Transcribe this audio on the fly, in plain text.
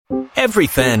Every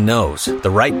fan knows the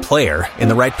right player in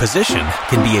the right position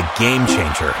can be a game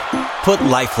changer. Put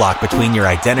LifeLock between your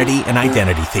identity and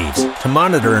identity thieves to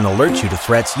monitor and alert you to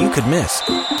threats you could miss.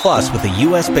 Plus, with a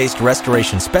U.S.-based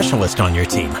restoration specialist on your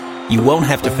team, you won't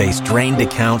have to face drained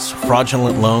accounts,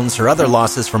 fraudulent loans, or other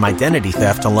losses from identity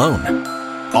theft alone.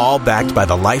 All backed by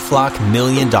the LifeLock $1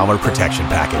 Million Protection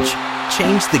Package.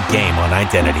 Change the game on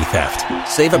identity theft.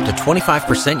 Save up to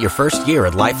 25% your first year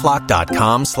at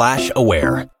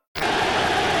LifeLock.com/aware.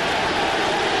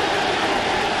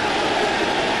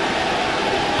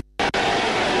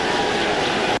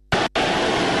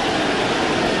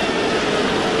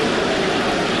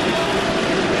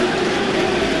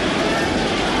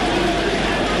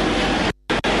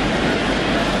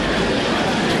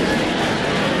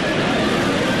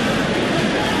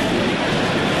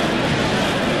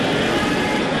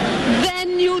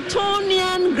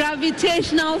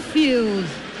 Gravitational field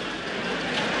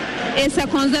is a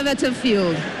conservative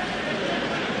field.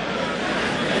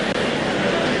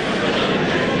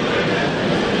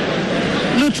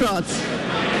 Luttrot.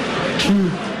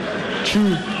 True.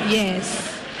 Yes.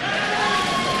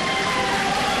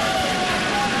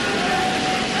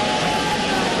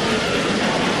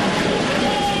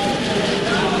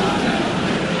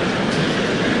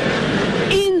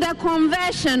 In the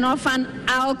conversion of an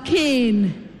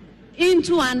alkane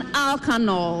into an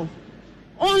alkanol,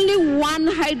 only one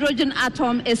hydrogen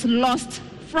atom is lost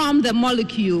from the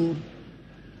molecule.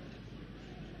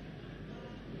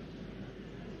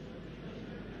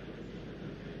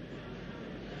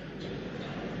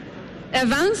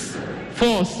 Evans?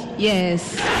 False.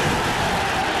 Yes.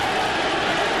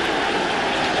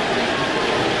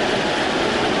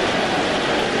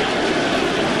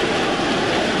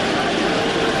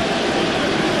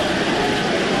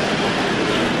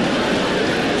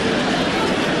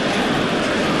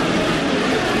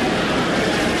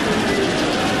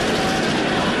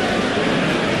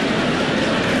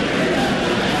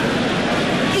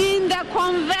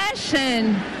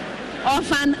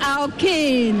 Of an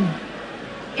alkane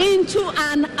into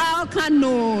an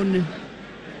alkanone,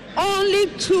 only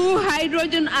 2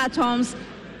 hydrogen atoms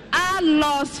are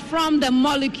lost from the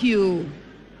molecule.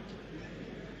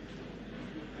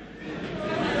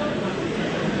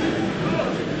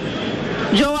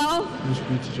 Joel?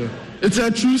 It's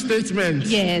a true statement.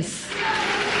 Yes.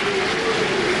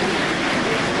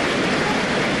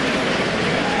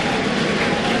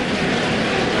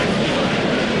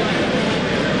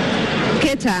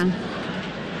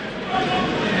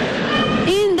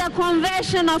 In the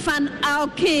conversion of an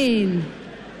alkane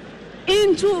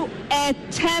into a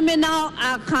terminal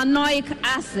alkanoic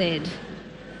acid,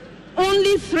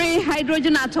 only 3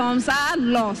 hydrogen atoms are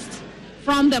lost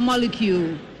from the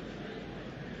molecule.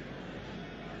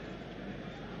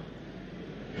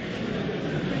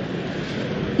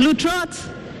 Luttrot?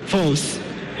 False.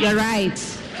 You're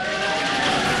right.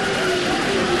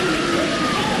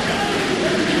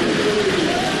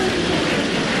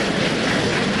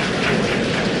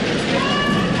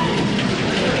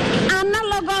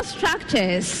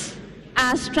 Structures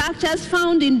are structures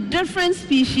found in different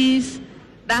species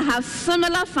that have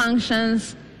similar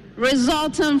functions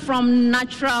resulting from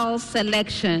natural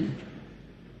selection.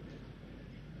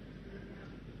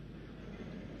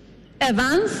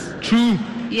 Evans? True.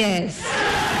 Yes.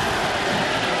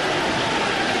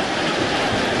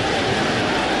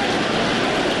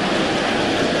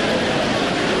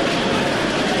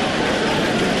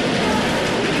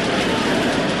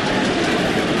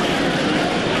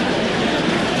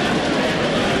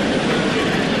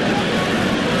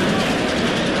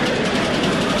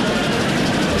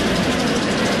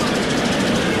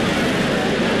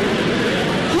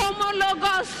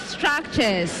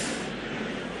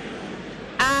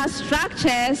 Are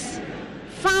structures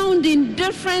found in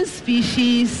different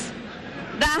species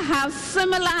that have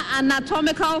similar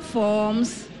anatomical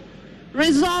forms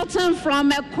resulting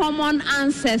from a common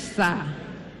ancestor.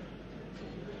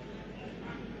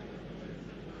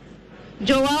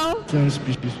 Joel?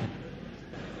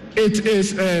 It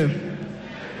is a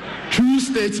true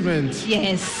statement.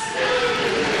 Yes.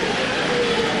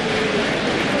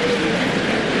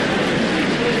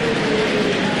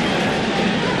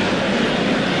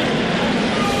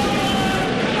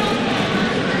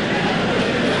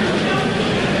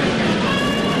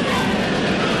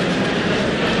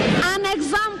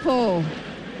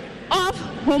 Of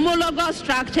homologous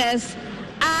structures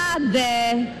are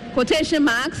the quotation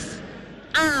marks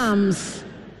arms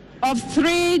of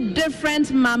 3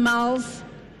 different mammals,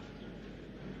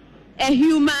 a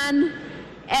human,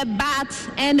 a bat,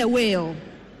 and a whale.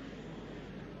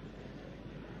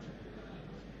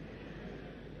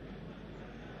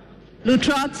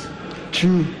 Lutrot?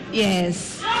 True.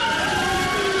 Yes.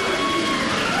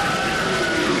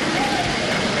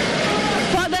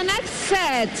 For the next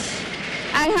set,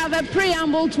 I have a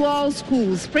preamble to all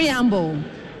schools. Preamble.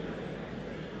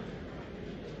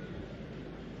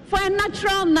 For a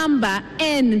natural number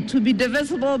n to be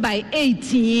divisible by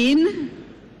 18,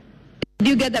 do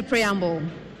you get the preamble?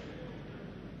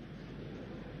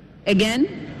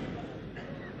 Again.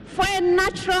 For a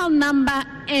natural number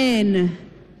n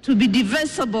to be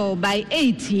divisible by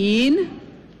 18,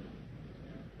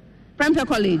 Prempeh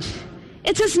College,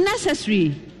 it is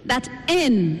necessary that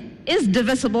n is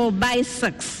divisible by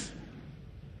 6.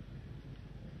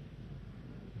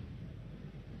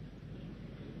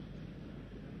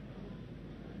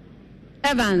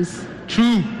 Evans?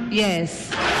 True. Yes.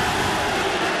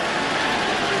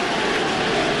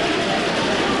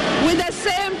 With the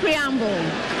same preamble.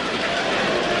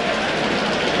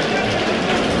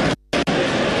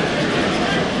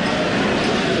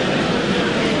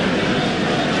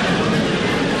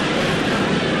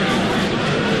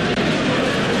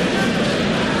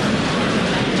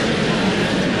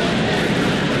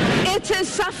 It is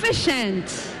sufficient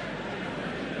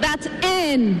that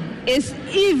n is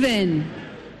even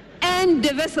and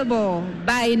divisible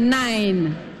by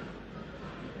 9.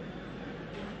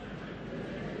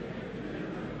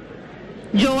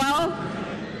 Joel?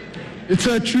 It's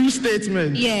a true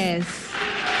statement. Yes.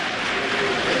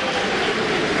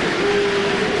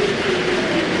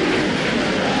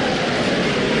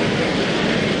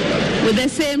 With the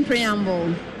same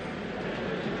preamble.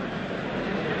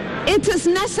 It is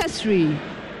necessary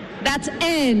that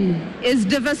n is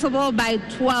divisible by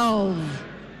 12.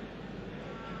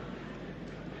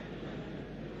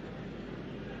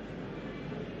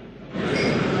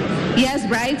 Yes,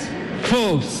 right?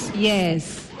 False.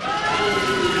 Yes.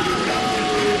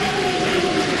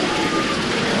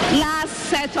 Last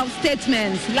set of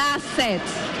statements. Last set.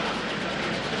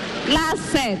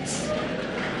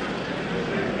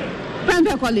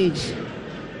 Prempeh College.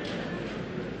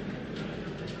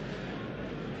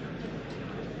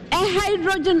 A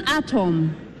hydrogen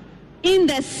atom in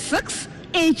the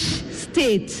 6H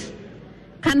state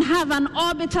can have an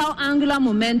orbital angular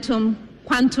momentum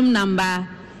quantum number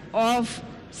of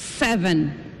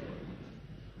 7.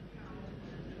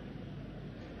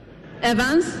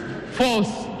 Evans?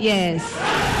 False. Yes.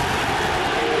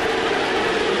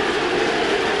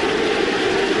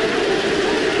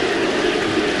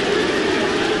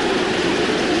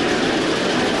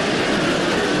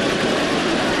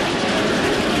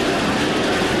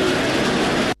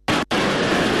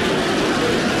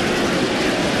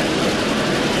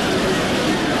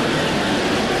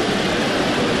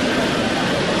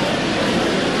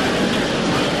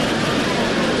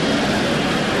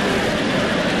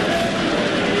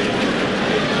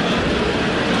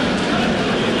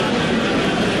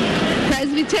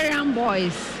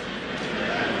 Boys.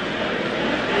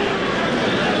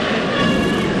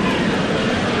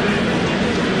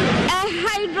 A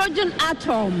hydrogen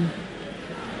atom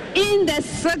in the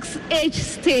 6H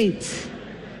state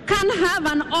can have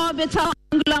an orbital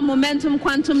angular momentum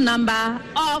quantum number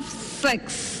of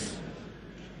 6.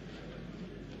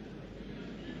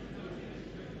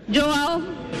 Joel?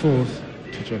 False.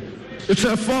 Teacher. It's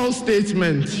a false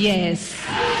statement. Yes.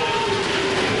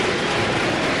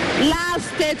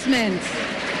 Last statement.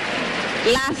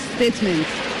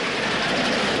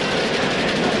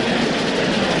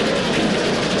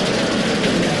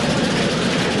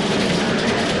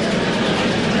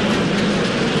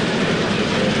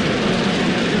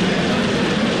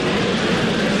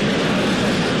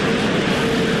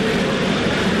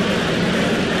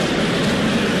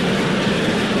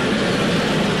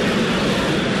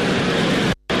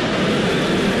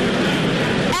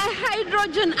 A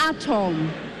hydrogen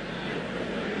atom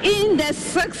in the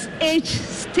 6H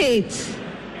state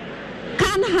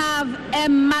can have a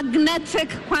magnetic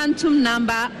quantum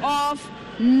number of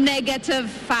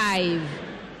 -5.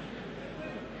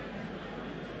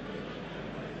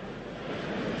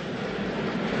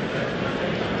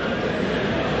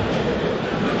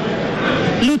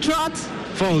 Lutrot?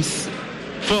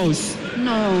 False.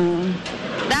 No,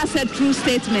 that's a true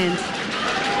statement.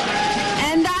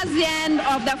 And that's the end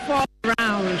of the 4th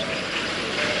round.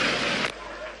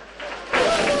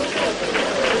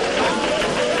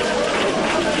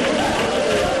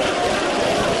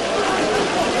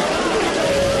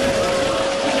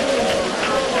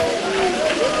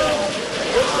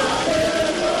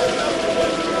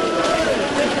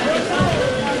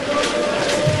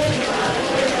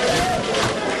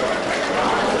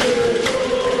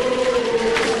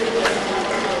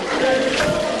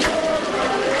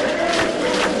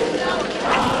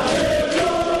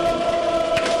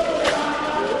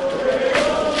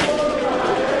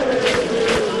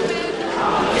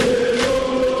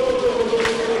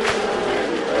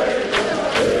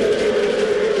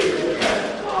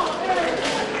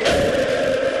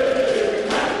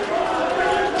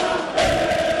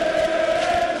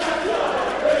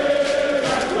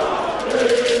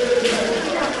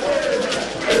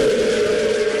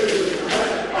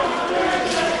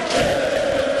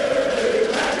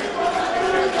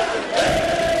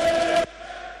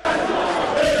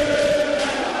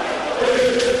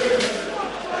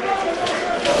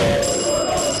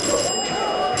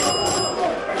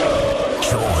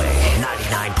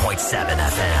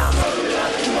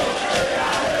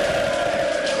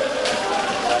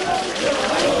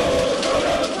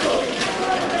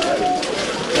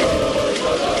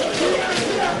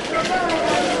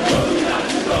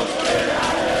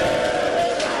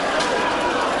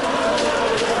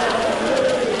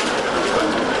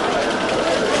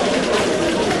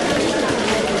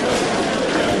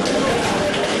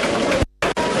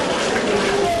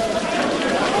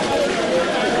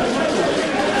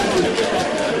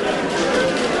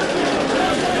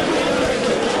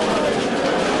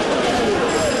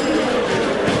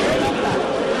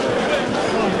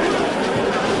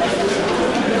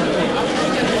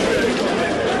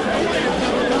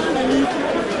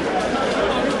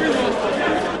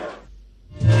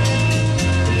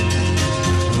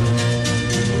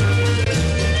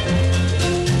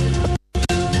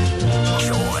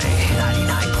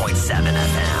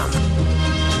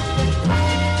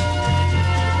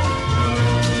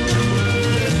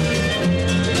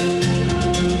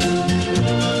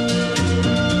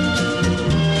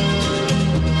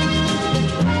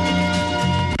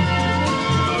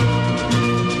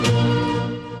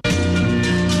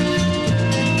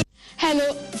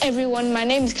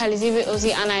 is Kalizibe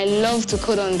Ozi, and I love to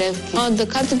code on DevKit. The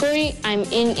category I'm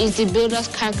in is the Builders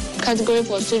category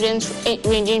for students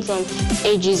ranging from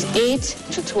ages 8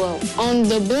 to 12. On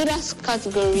the Builders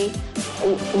category,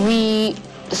 we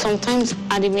sometimes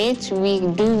animate, we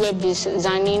do web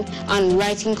designing and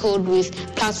writing code with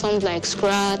platforms like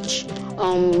Scratch,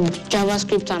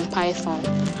 JavaScript, and Python.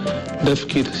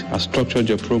 DevKit has structured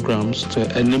your programs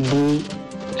to enable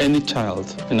any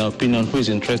child, in our opinion, who is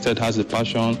interested, has the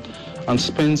passion, and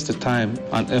spends the time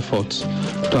and effort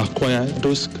to acquire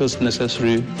those skills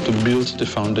necessary to build the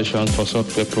foundation for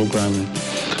software programming.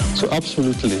 So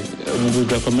absolutely, we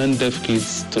would recommend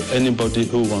DevKit to anybody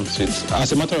who wants it.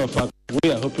 As a matter of fact,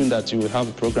 we are hoping that you will have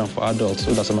a program for adults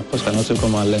so that some of us can also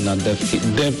come and learn at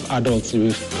DevKit. Dev adults,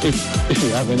 if you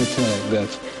have anything like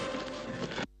that.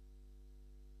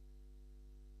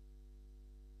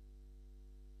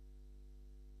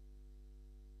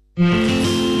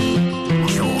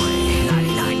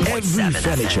 Every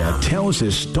furniture tells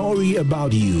a story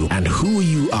about you and who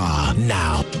you are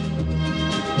now.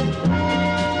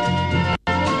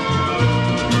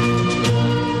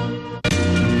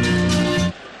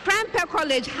 Prempeh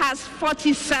College has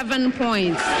 47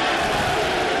 points.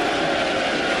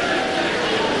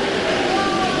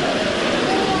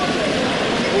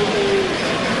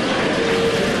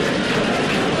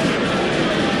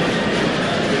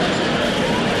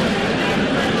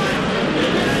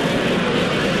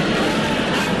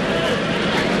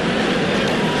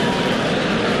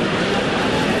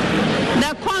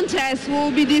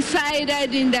 Will be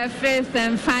decided in the fifth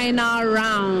and final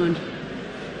round.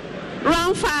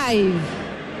 Round 5.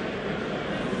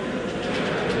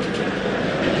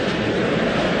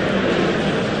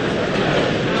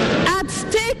 At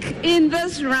stake in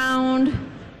this round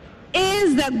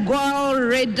is the Goyle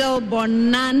Riddle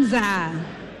Bonanza.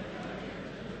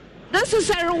 This is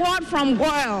a reward from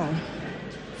Goyle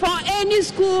for any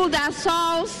school that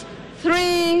solves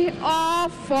 3 or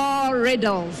 4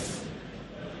 riddles.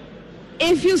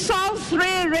 If you solve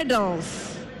 3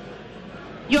 riddles,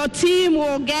 your team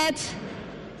will get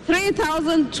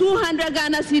 3,200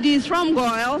 Ghana cedis from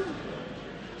Goyle.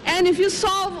 And if you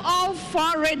solve all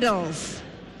 4 riddles,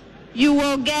 you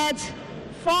will get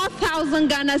 4,000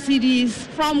 Ghana cedis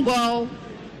from Goyle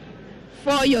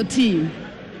for your team.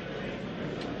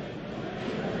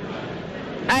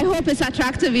 I hope it's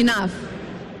attractive enough.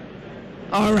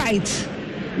 All right,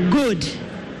 good.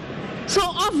 So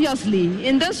obviously,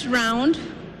 in this round,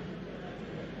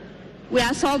 we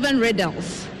are solving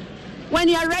riddles. When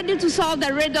you are ready to solve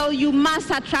the riddle, you must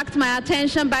attract my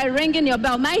attention by ringing your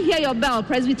bell. May I hear your bell,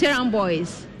 Presbyterian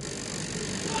boys?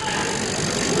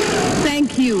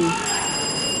 Thank you.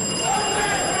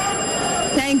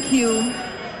 Thank you.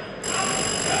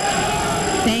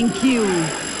 Thank you.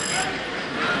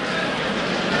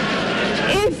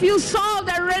 If you solve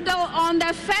the riddle on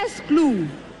the first clue,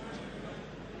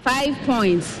 5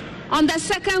 points. On the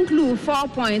second clue, 4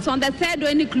 points. On the third or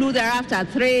any clue thereafter,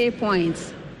 3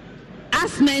 points.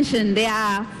 As mentioned, there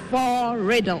are 4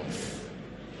 riddles.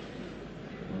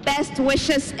 Best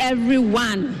wishes,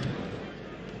 everyone.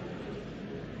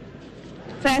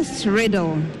 First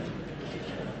riddle.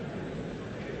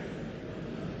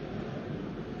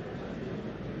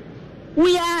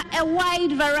 We are a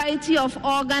wide variety of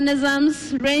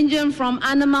organisms ranging from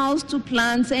animals to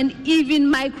plants and even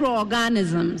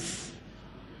microorganisms.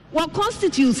 What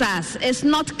constitutes us is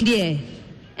not clear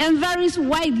and varies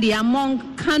widely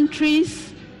among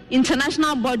countries,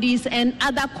 international bodies, and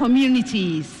other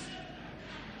communities.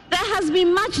 There has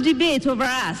been much debate over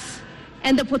us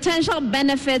and the potential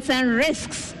benefits and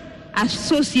risks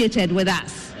associated with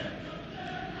us.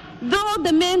 Though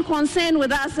the main concern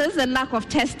with us is the lack of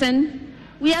testing,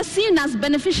 we are seen as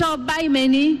beneficial by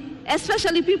many,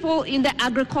 especially people in the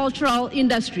agricultural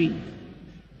industry.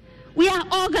 We are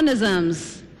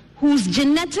organisms whose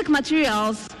genetic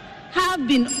materials have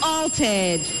been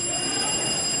altered.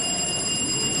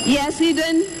 Yes,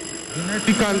 Eden?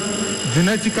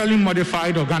 Genetically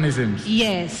modified organisms.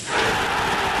 Yes.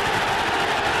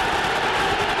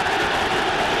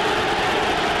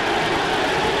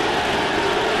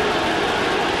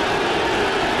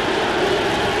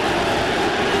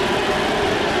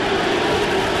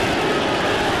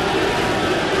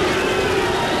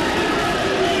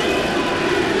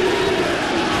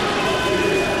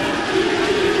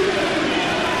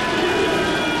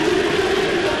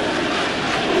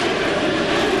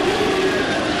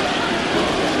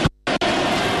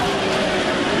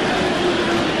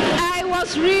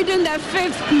 Reading the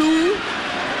fifth clue,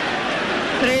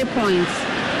 3 points.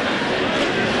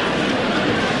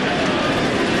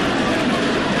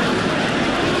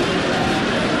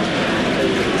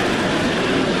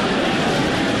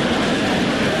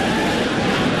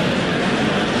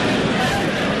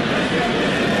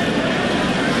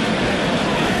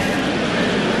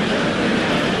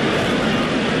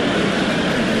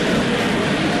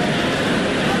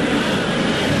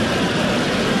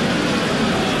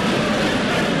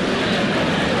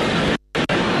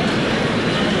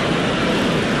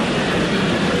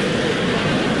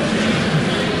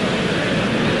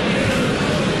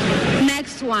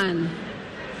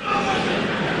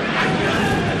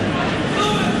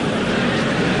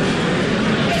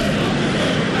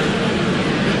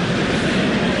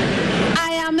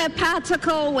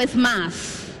 particle with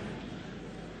mass,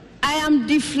 I am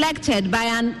deflected by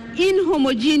an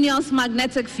inhomogeneous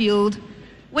magnetic field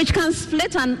which can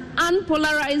split an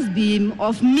unpolarized beam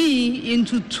of me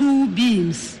into two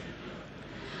beams.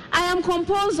 I am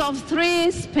composed of 3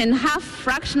 spin-half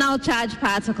fractional charge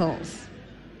particles.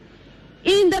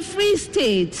 In the free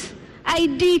state, I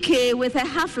decay with a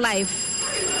half-life.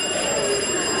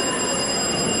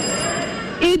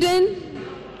 Eden?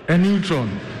 A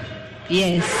neutron.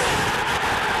 Yes.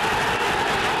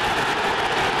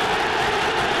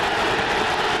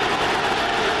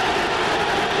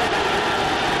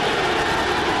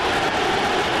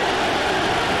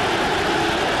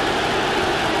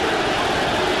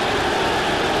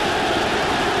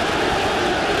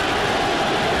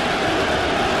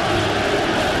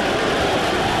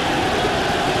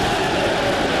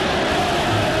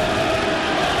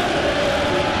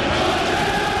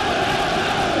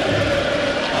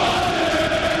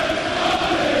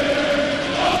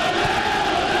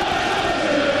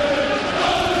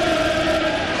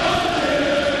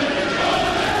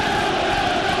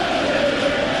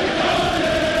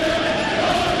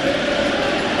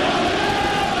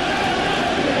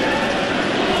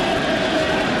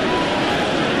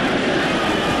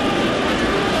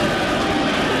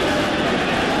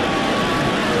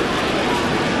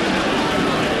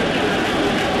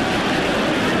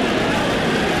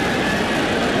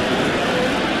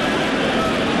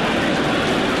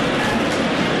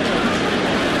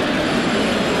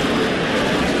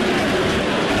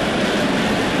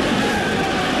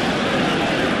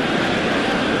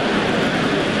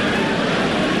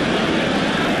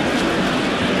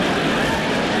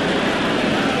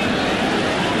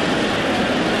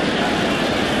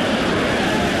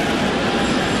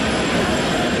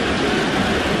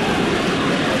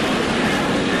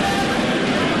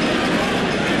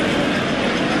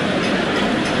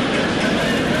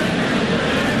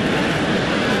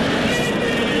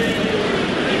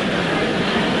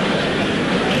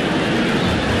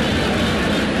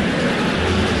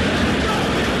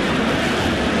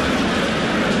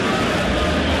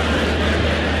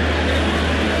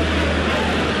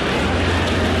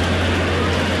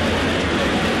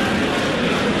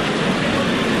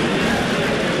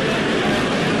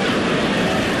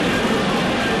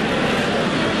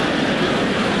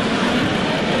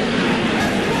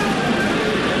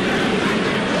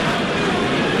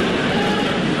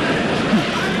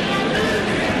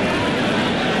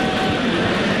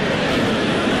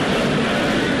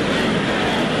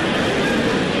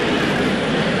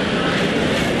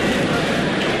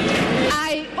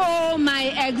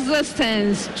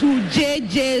 To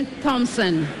J.J.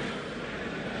 Thomson.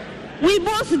 We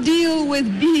both deal with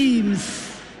beams.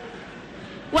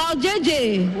 While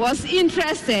J.J. was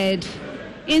interested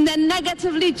in the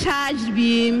negatively charged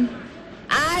beam,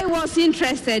 I was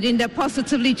interested in the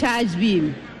positively charged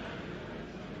beam.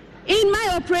 In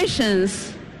my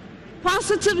operations,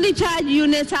 positively charged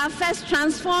units are first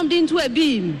transformed into a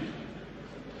beam.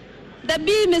 The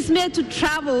beam is made to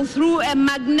travel through a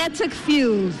magnetic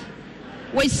field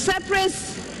which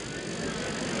separates.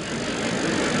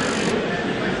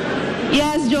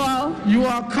 Yes, Joel? You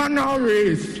are carnal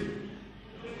raised.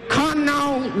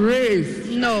 Carnal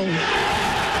raised. No.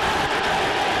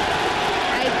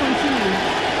 I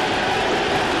continue.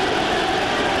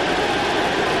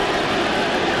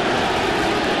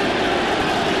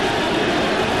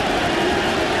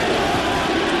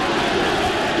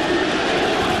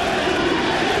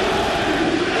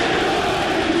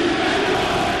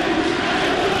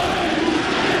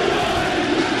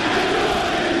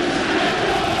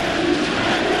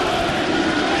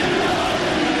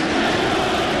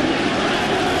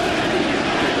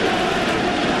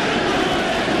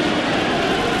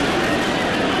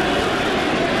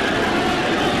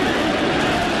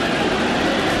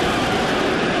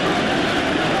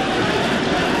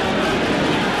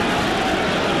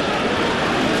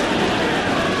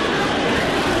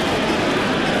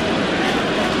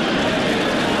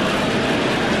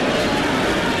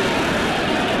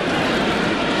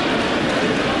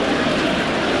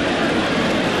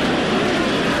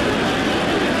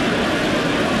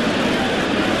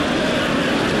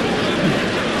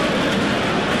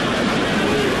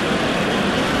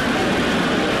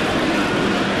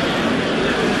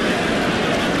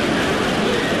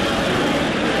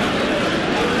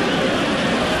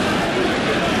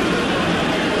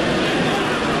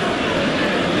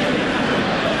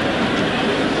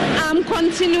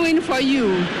 Continuing for you.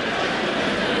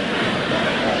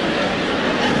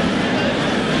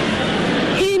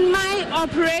 In my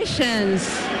operations,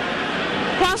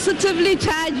 positively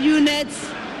charged units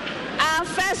are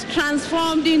first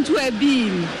transformed into a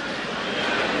beam.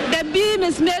 The beam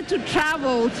is made to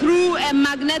travel through a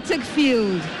magnetic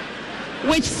field,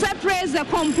 which separates the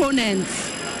components.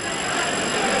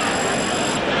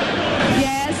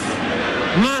 Yes?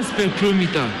 Mass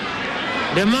spectrometer.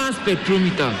 The mass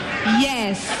spectrometer.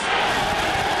 Yes.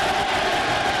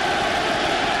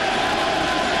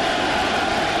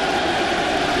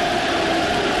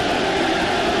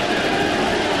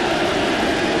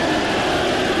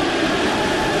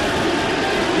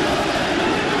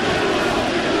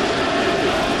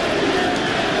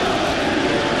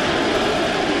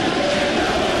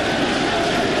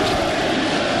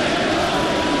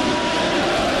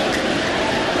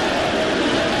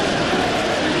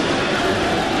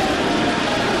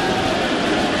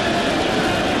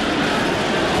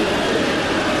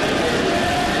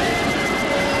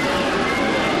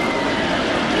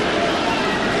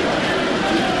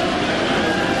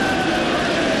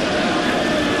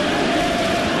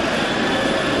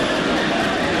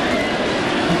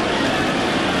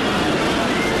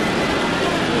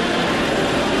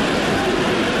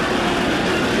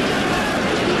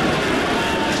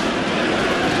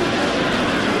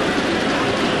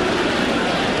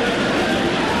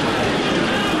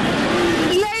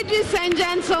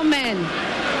 Gentlemen,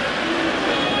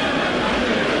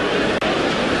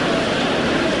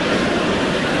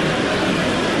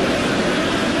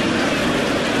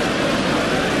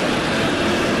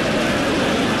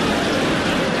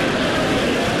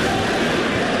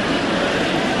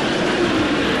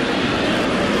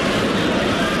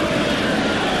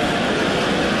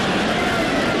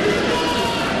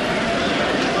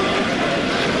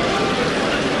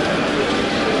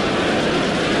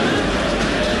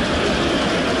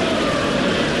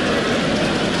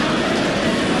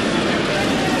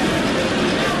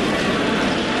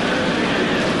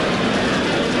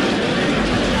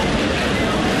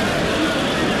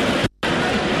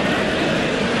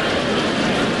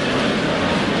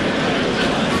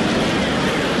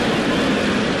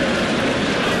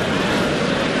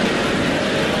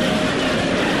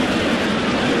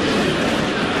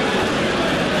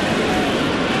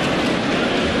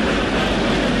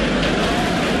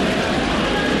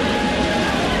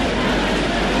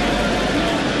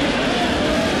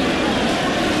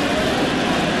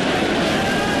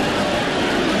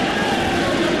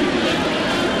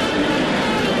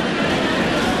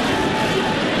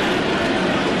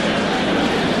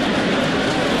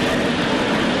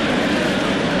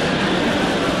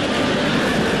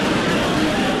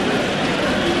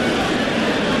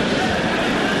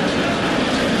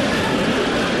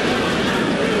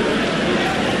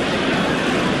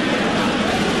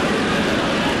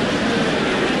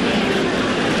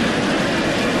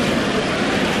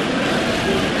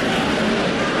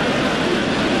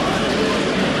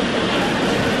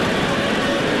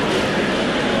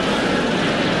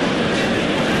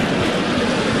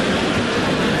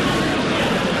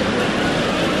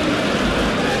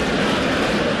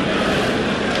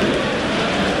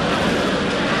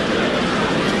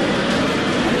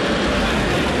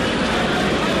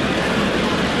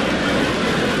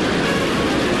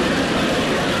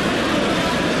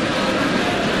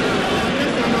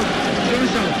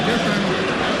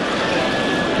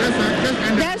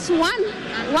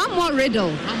 one more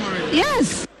riddle.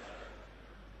 Yes.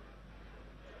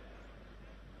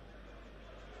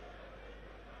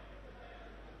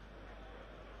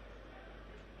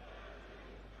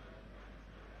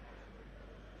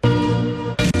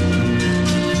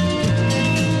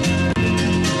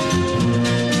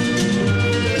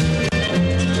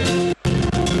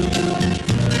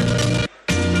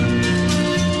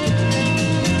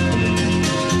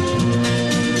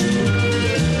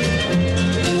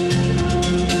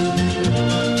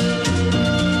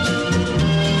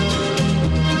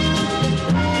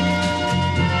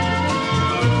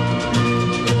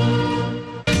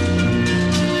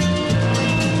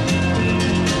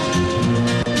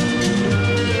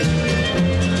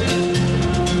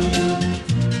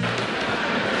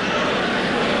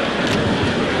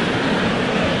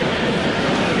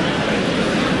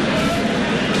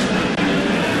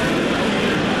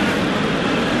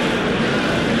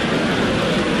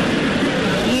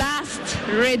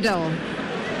 Riddle.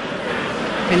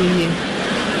 Can you hear?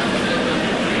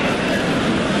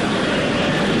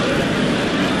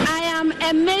 I am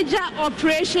a major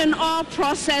operation or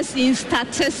process in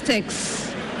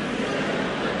statistics.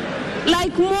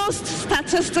 Like most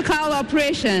statistical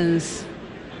operations,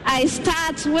 I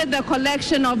start with the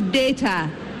collection of data.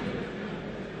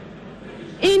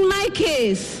 In my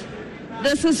case,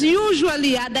 this is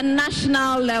usually at the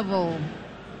national level.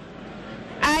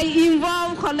 I might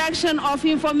involve collection of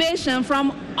information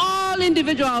from all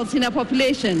individuals in a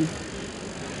population.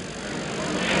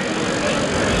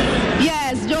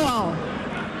 Yes, Joel.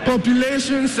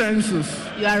 Population census.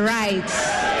 You are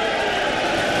right.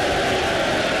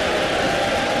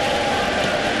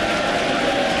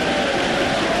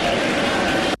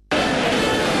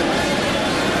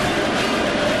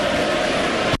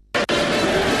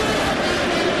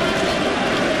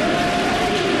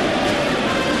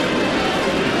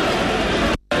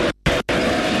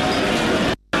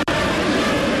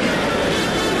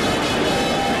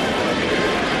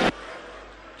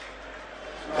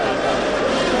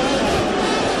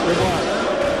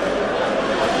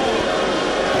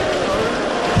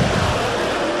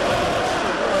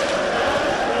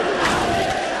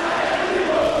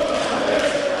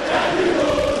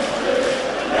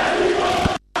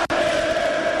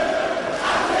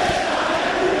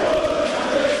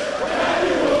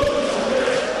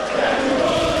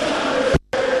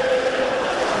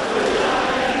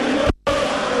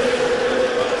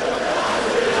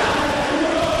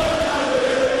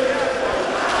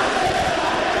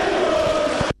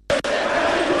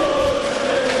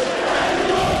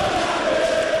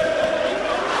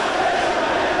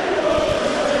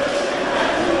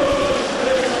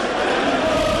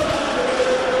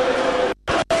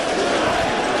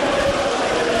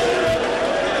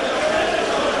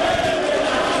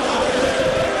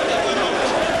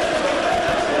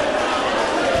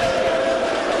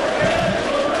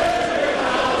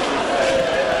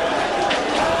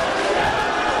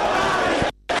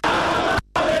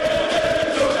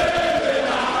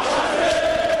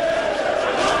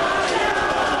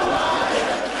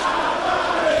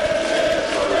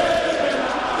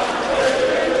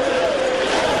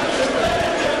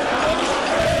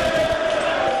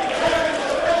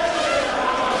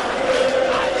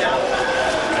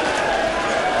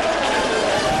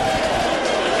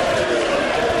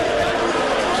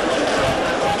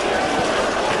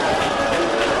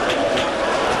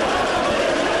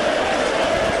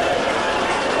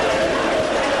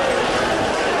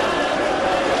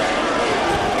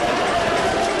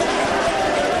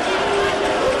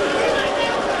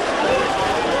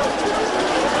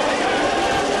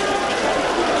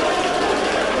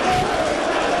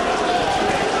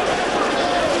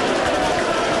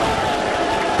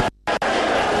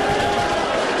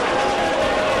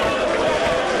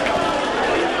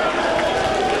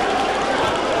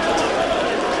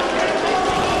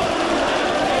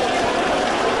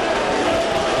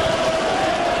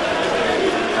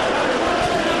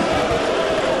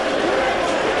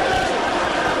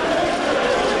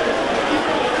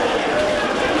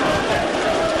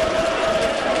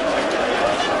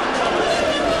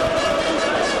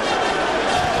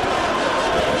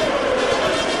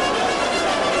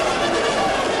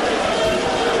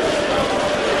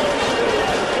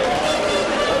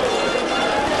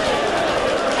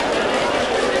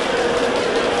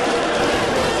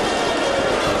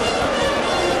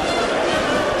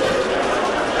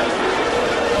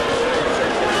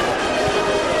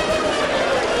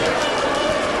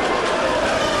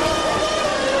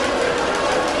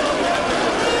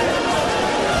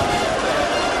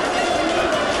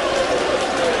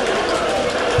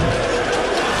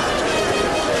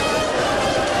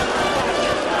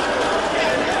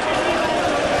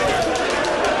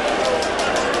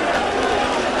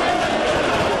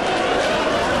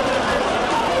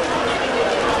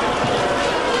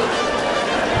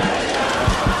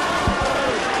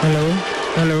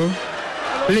 Hello.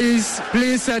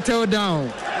 Please settle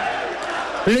down.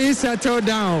 Please settle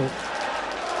down.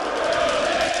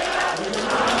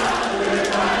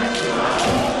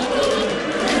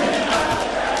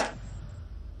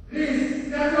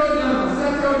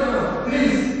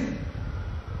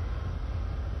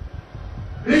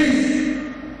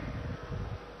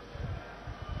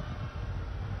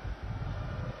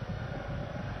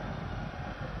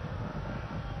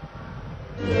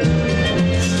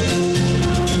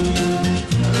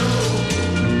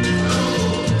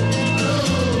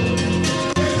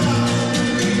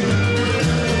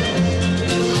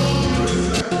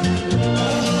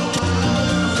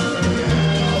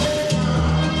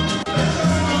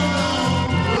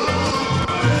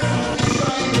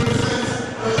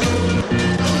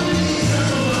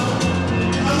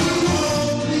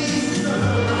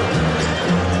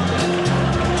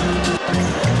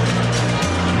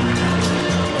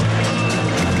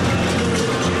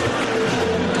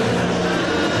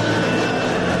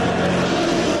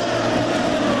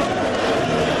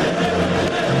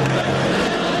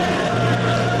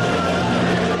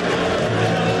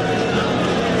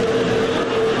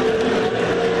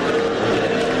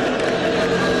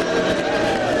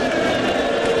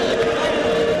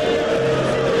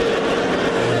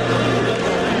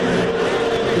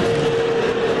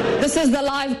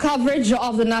 coverage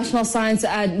of the National Science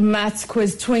and Maths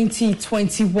Quiz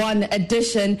 2021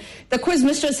 edition. The quiz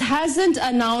mistress hasn't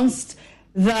announced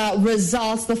the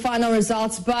results, the final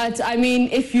results, but I mean,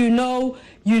 if you know,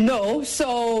 you know.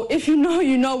 So if you know,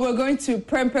 you know. We're going to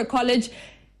Prempeh College.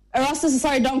 Erastus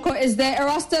Asare Donko is there.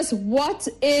 Erastus, what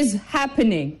is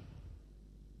happening?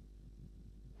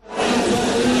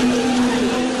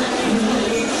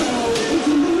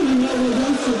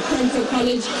 Prempeh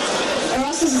College.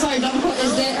 Erastus Asare Donko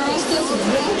is there. Erastus,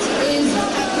 what is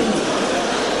happening?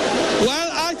 Well,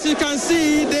 as you can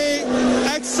see, the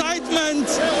excitement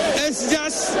is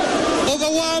just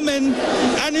overwhelming.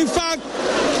 And in fact,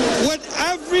 with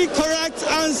every correct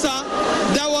answer,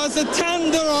 there was a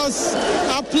thunderous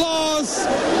applause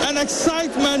and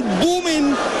excitement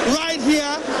booming right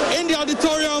here in the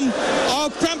auditorium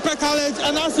of Prempeh College.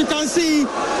 And as you can see,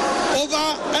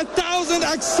 over 1,000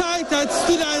 excited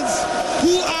students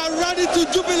who are ready to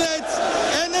jubilate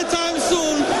anytime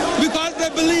soon because they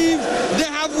believe they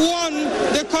have won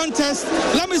the contest.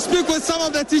 Let me speak with some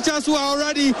of the teachers who are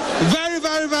already very,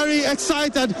 very, very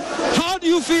excited. How do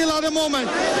you feel at the moment?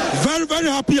 Very, very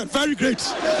happy and very great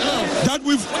that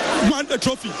we've won the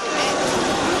trophy.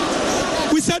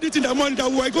 We said it in the morning that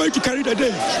we were going to carry the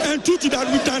day, and true to that,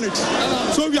 we've done it.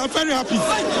 So we are very happy,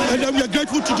 and then we are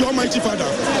grateful to the Almighty Father.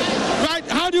 Right,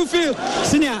 how do you feel?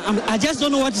 Senior, I just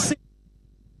don't know what to say.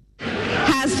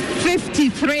 Has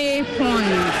 53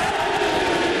 points.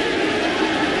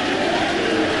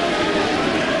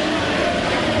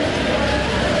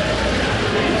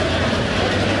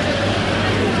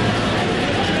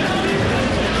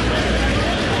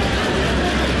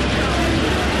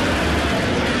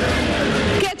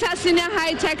 Senior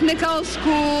High Technical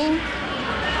School.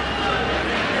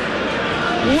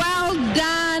 Well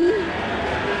done.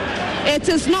 It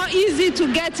is not easy to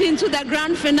get into the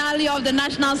grand finale of the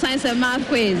National Science and Math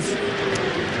Quiz.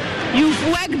 You've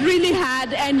worked really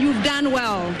hard and you've done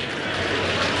well.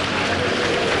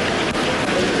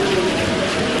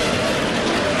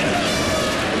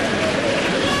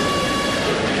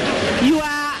 You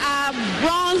are a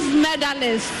bronze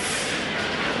medalist.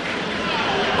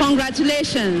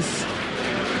 Congratulations.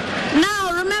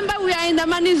 Now, remember, we are in the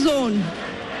money zone.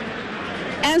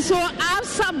 And so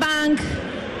Absa Bank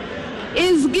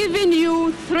is giving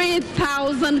you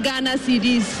 3,000 Ghana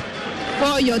cedis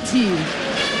for your team.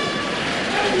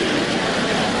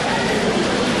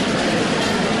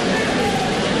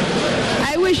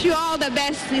 I wish you all the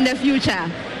best in the future.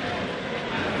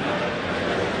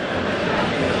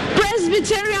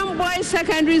 Presbyterian Boys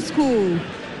Secondary School.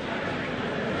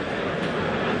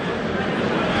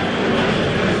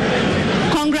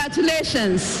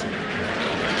 Congratulations.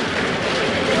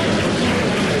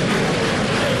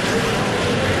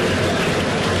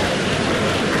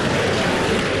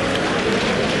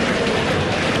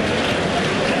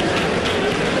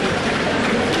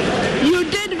 You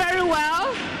did very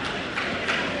well,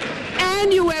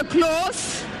 and you were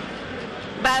close,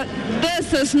 but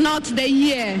this is not the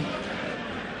year.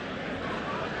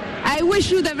 I wish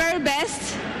you the very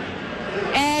best,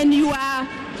 and you are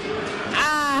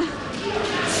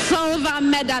silver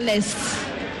medalists.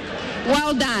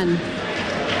 Well done.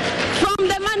 From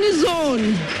the money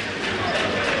zone,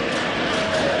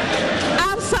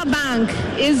 Absa Bank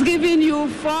is giving you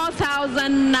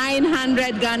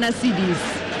 4,900 Ghana cedis.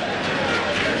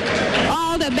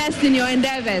 All the best in your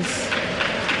endeavors.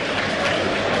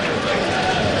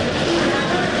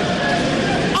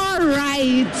 All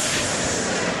right.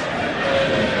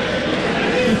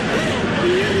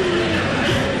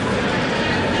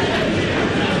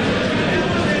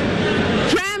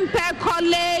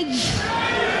 College.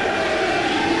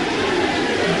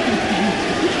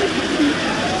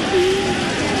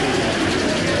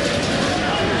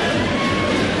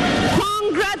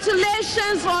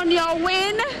 Congratulations on your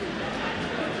win.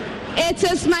 It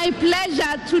is my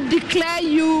pleasure to declare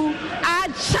you our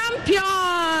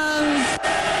champions.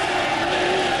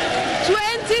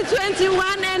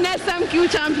 2021 NSMQ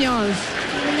champions.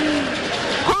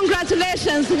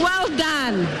 Congratulations. Well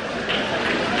done.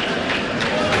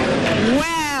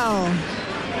 Well,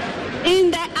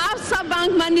 in the Absa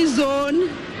Bank Money Zone,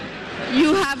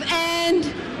 you have earned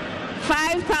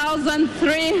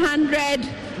 5,300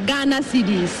 Ghana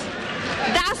cedis.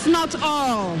 That's not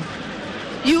all.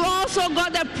 You also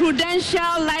got the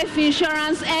Prudential Life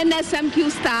Insurance NSMQ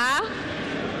Star,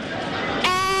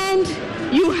 and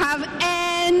you have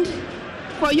earned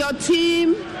for your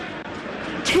team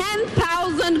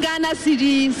 10,000 Ghana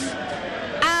cedis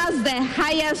as the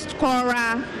highest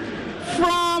scorer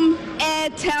from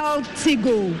Airtel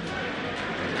Tigo.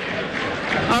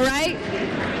 All right?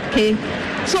 Okay.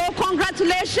 So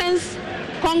congratulations.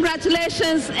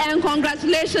 Congratulations and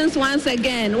congratulations once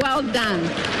again. Well done.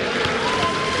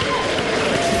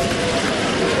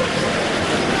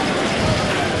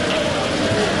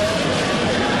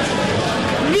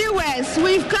 Viewers,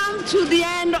 we've come to the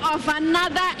end of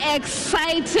another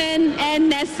exciting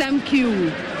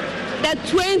NSMQ, the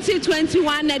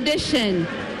 2021 edition.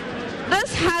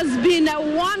 This has been a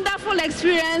wonderful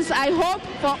experience, I hope,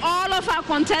 for all of our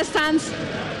contestants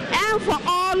and for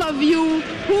all of you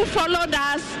who followed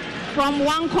us from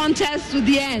one contest to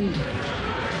the end.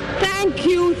 Thank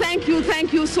you, thank you,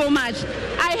 thank you so much.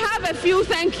 I have a few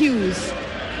thank yous.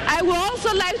 I would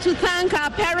also like to thank our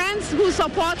parents who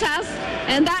support us,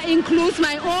 and that includes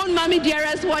my own mommy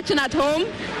dearest watching at home.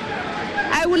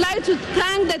 I would like to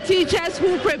thank the teachers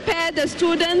who prepared the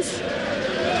students.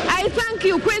 I thank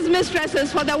you, quiz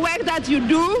mistresses, for the work that you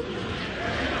do.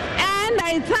 And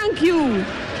I thank you,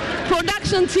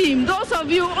 production team, those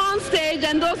of you on stage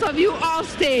and those of you off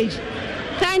stage.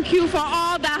 Thank you for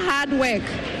all the hard work.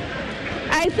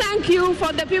 I thank you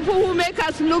for the people who make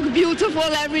us look beautiful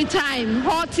every time.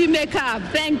 Haughty makeup,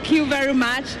 thank you very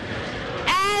much.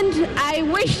 And I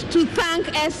wish to thank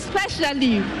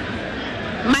especially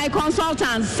my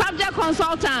consultants, subject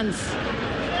consultants.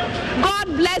 God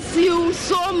bless you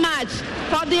so much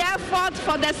for the effort,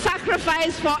 for the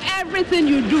sacrifice, for everything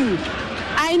you do.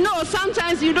 I know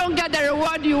sometimes you don't get the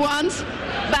reward you want,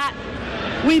 but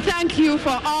we thank you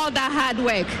for all the hard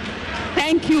work.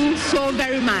 Thank you so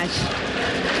very much.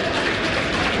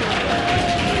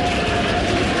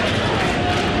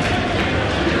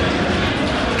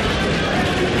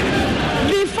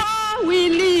 Before we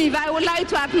leave, I would like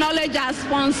to acknowledge our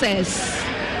sponsors.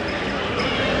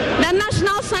 The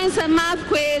National Science and Math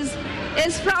Quiz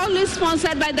is proudly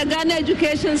sponsored by the Ghana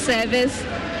Education Service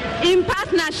in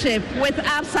partnership with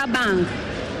Absa Bank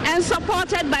and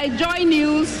supported by Joy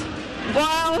News,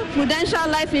 Goyle, Prudential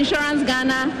Life Insurance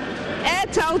Ghana,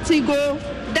 Airtel Tigo,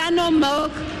 Dano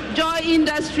Milk, Joy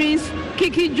Industries,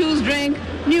 Kiki Juice Drink,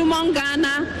 Newmont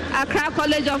Ghana, Accra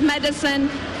College of Medicine,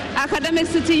 Academic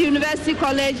City University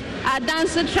College,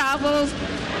 Adansi Travels,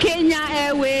 Kenya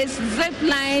Airways,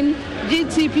 Zipline,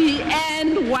 GTP,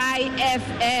 and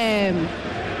YFM.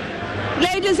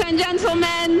 Ladies and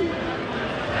gentlemen,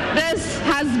 this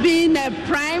has been a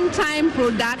primetime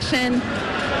production,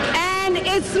 and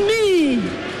it's me,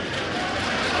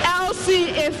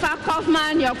 Elsie Ifa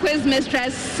Kaufman, your quiz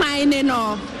mistress, signing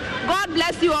off. God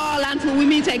bless you all until we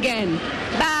meet again.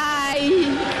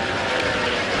 Bye.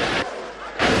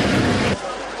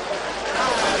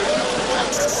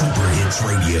 Super Hits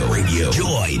Radio,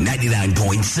 Joy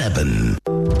 99.7.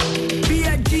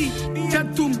 BIG,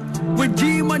 Chatum, with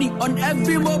G Money on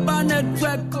every mobile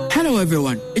network. Hello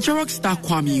everyone, it's your rockstar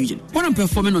Kwame Eugene. When I'm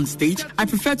performing on stage, I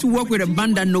prefer to work with a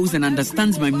band that knows and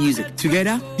understands my music.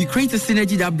 Together, we create a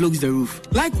synergy that blows the roof.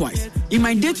 Likewise, in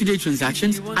my day-to-day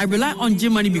transactions, I rely on G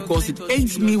Money because it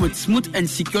aids me with smooth and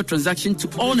secure transactions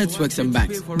to all networks and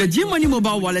banks. The G Money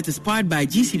mobile wallet is powered by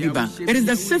GCB Bank. It is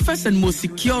the safest and most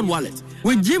secure wallet.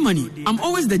 With G Money, I'm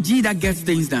always the G that gets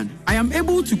things done. I am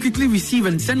able to quickly receive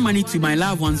and send money to my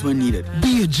loved ones when needed.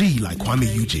 Be a G like Kwame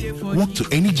Eugene. Walk to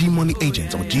any G Money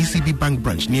agent or GCB Bank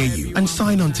branch near you and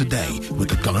sign on today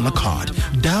with a Ghana card.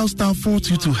 Dial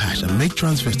 *422# and make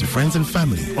transfers to friends and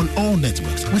family on all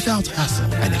networks without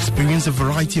hassle and experience a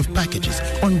variety of packages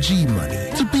on G Money.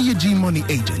 To be a G Money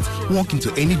agent, walk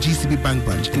into any GCB Bank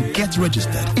branch and get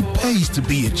registered. It pays to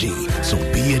be a G, so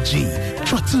be a G.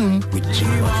 Tratum with G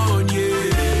Money.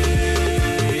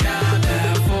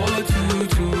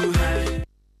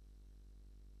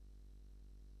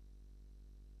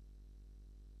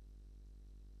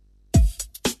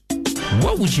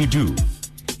 What would you do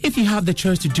if you have the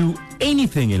choice to do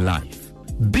anything in life?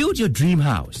 Build your dream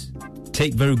house,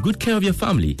 take very good care of your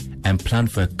family, and plan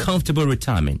for a comfortable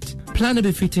retirement. Plan a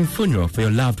befitting funeral for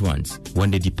your loved ones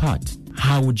when they depart.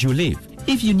 How would you live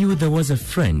if you knew there was a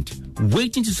friend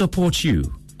waiting to support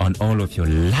you on all of your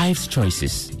life's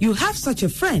choices? You have such a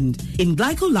friend in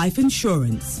Glyco Life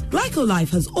Insurance. Glyco Life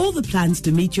has all the plans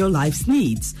to meet your life's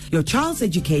needs. Your child's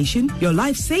education, your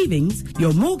life savings,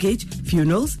 your mortgage,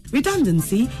 funerals,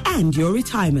 redundancy, and your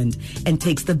retirement, and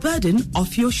takes the burden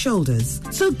off your shoulders.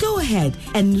 So go ahead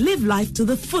and live life to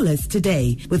the fullest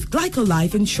today with Glyco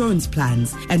Life Insurance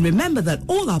plans. And remember that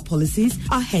all our policies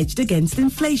are hedged against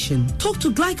inflation. Talk to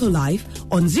Glyco Life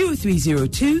on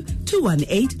 0302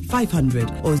 218 500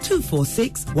 or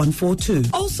 246 142.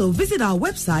 Also visit our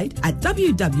website at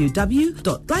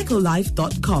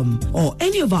www.glycolife.com or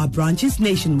any of our branches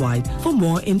nationwide for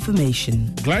more information.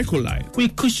 Glyco Life, we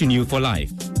cushion you for life.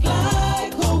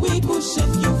 Glyco, we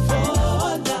cushion you for life.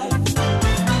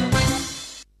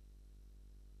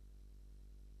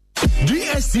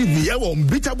 DSTV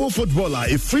unbeatable footballer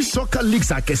a free soccer leagues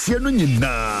akese no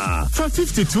nyina. For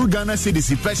 52 Ghana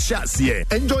cedis per shots here.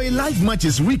 Enjoy live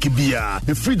matches week bia.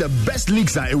 The free the best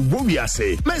leagues are a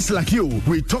say. Men like you,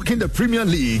 we're talking the Premier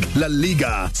League, La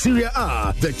Liga, Serie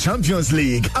A, the Champions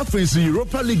League, Afrin's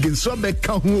Europa League in Swabek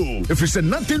Kahu. If you say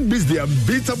nothing beats the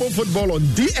unbeatable football on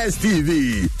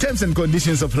DSTV. Terms and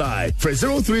conditions apply. For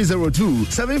 0302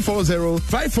 740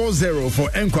 540 for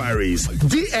enquiries.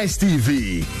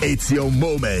 DSTV, it's your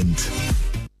moment.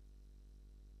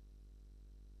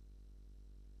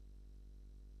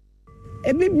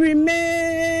 Every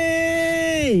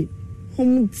May,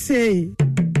 home say.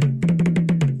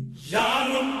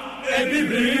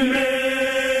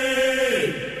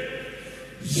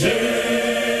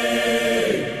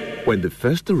 When they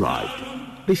first arrived,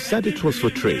 they said it was for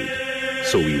trade,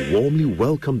 so we warmly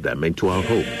welcomed them into our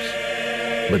homes.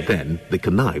 But then they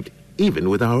connived even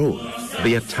with our own.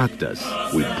 They attacked us.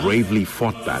 We bravely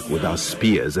fought back with our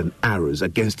spears and arrows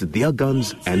against their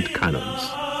guns and cannons.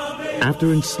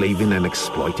 After enslaving and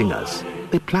exploiting us,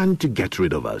 they planned to get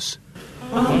rid of us.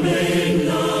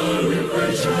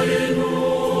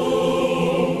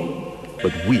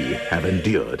 But we have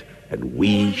endured, and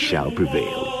we shall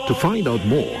prevail. To find out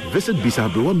more, visit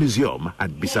Bisabroa Museum.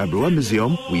 At Bisabroa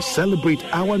Museum, we celebrate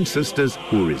our ancestors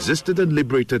who resisted and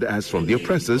liberated us from the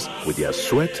oppressors with their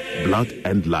sweat, blood,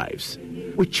 and lives.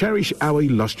 We cherish our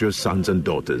illustrious sons and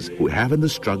daughters who have in the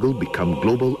struggle become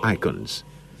global icons.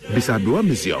 Bisabroa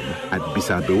Museum at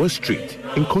Bisabroa Street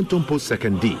in Kontompo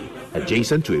 2nd D,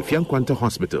 adjacent to Efiankwanta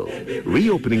Hospital.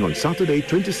 Reopening on Saturday,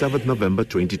 27th November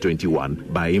 2021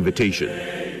 by invitation.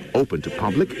 Open to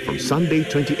public from Sunday,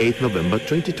 28th November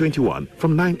 2021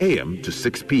 from 9 a.m. to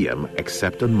 6 p.m.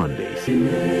 except on Mondays.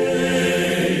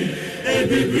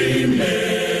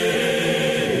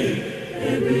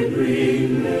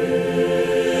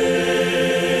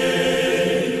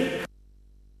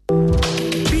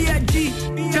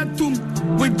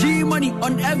 With G Money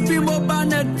on every mobile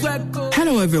network.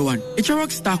 Hello everyone, it's your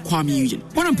rockstar Kwame Eugene.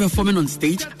 When I'm performing on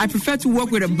stage, I prefer to work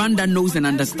with a band that knows and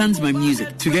understands my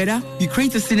music. Together, we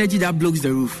create a synergy that blows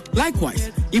the roof.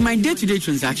 Likewise, in my day-to-day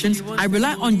transactions, I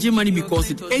rely on G Money because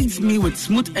it aids me with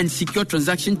smooth and secure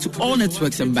transactions to all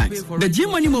networks and banks. The G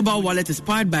Money mobile wallet is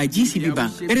powered by GCB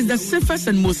Bank. It is the safest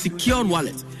and most secure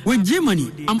wallet. With G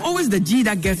Money, I'm always the G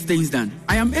that gets things done.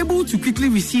 I am able to quickly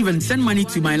receive and send money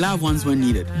to my loved ones when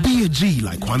needed. Be a G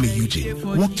like Kwame Eugene.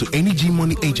 Walk to any G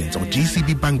Money agent or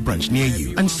GCB Bank branch near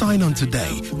you and sign on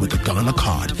today with a Ghana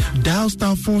card. Dial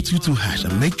 *422#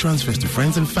 and make transfers to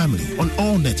friends and family on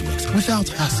all networks without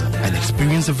hassle and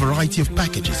experience a variety of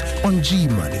packages on G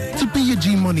Money. To be a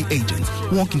G Money agent,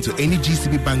 walk into any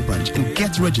GCB Bank branch and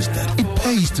get registered. It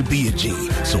pays to be a G,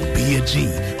 so be a G.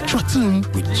 Tratum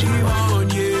with G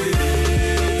Money.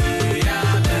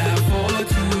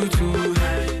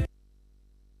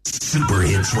 Super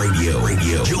Hits Radio,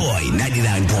 Joy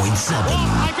 99.7.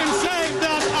 I can say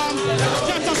that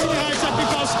James High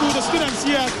Technical School, the students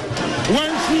here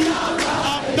went through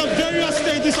the various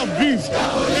stages of grief.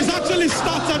 It actually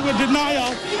started with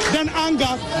denial, then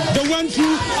anger. They went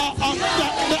through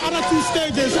the other two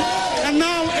stages, and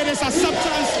now it is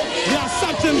acceptance. They are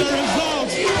accepting the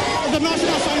results of the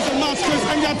National Science and Maths quiz,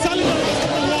 and they are telling the rest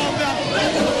of the world that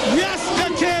yes,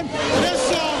 they came, they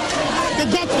saw,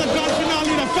 they got to the grand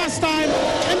finale the first time.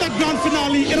 In the grand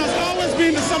finale, it has always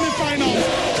been the semi-finals,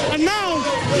 and now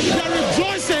they are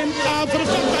rejoicing for the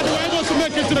fact that they were able to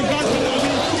make it to the grand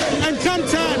finale and come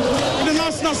third in the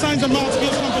National Science and Maths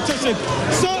quiz competition.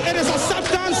 So it is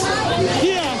acceptance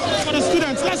here for the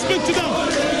students. Let's speak to them.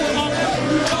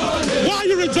 Why are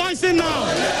you rejoicing now?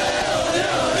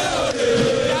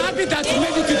 We are happy that we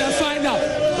made it to the final.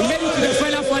 We made it to the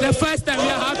final for the first time. We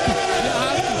are happy.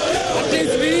 At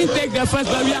least we didn't take the first,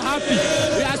 but we are happy.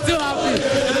 We are still happy.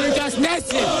 Because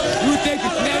next year, we will take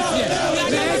it next year.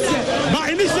 But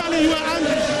initially you were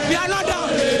angry. We are not down.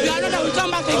 We are not down. We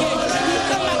come back again.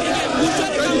 We try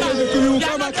to come back. We will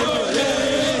come back again.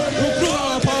 We will prove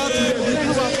our power today.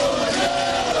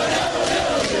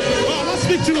 Well, let's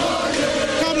speak to you.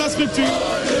 Come, let's speak to you.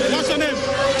 What's your name?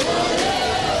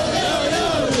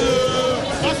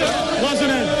 What's your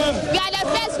name? We are the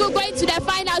first school going to the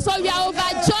final, so we are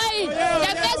overjoyed.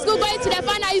 The first school going to the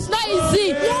final is not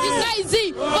easy. It's not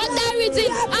easy. But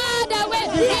everything, all the way,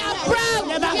 we are proud.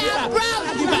 We are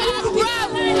proud. We are proud.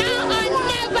 Now or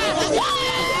never.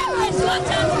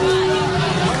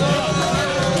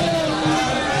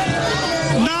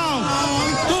 Now,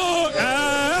 to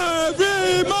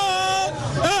every man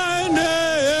and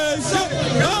his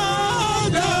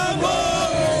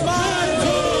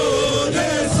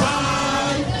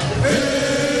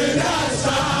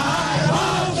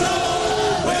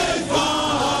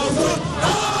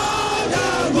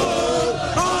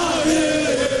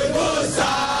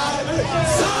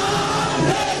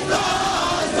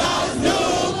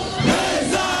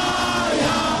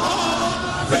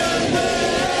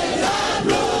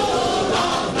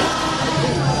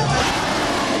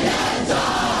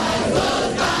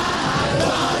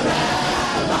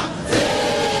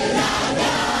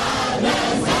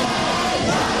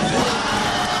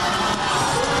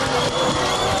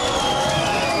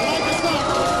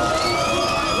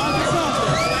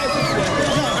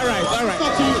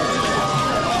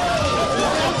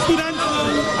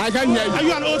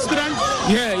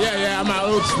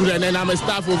student and I'm a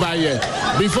staff over here.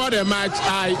 Before the match,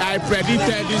 I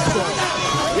predicted this score.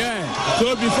 Yeah.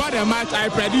 So before the match, I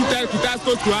predicted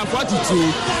Kitasco to have 42,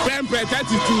 Prempeh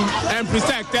 32, and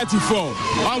Presec 34.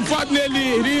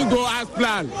 Unfortunately, it didn't go as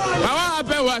planned. But what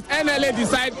happened was NLA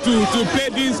decided to play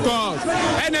these scores.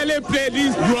 NLA played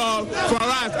this draw for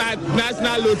us at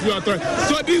National Lottery Authority.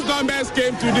 So these numbers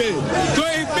came today. So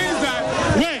it means that...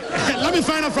 Wait, let me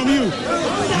find out from you.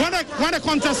 When the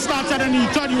contest started and you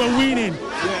thought you were winning,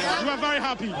 you were very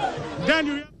happy. Then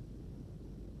you...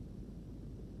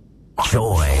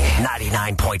 Joy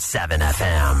 99.7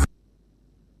 FM.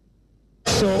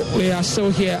 So we are still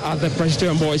here at the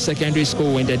Presbyterian Boys Secondary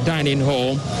School in the dining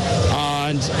hall,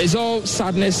 and it's all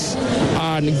sadness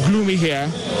and gloomy here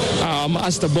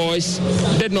as the boys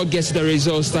did not get the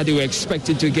results that they were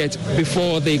expected to get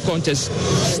before the contest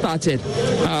started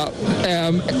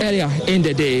earlier in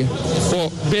the day.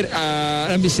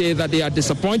 Let me say that they are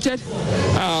disappointed,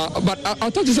 but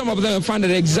I'll talk to some of them and find out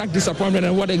the exact disappointment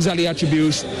and what exactly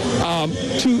attributes to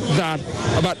that.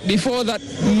 But before that,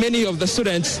 many of the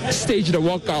students staged the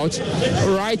walkout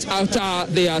right after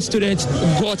their students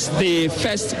got the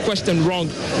first question wrong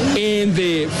in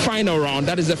the final round.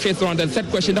 That is the fifth round. The third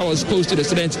question that was posed to the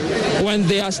students, when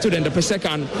their student, the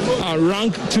second,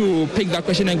 rang to pick that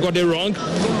question and got it wrong,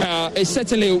 it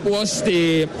certainly was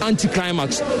the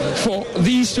anticlimax for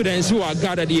these students who are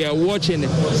gathered here watching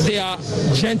their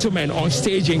gentlemen on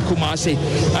stage in Kumasi.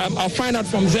 I'll find out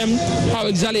from them how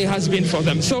exactly it has been for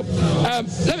them. So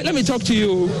let me talk to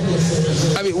you.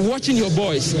 I mean, watching your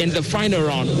boys in the final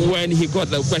round when he got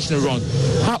the question wrong,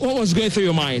 what was going through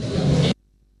your mind?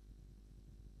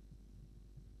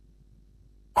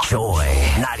 Joy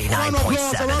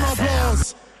 99.7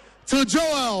 applause to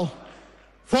Joel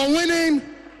for winning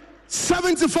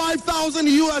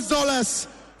 $75,000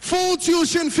 full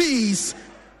tuition fees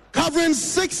covering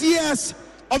 6 years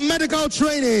of medical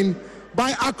training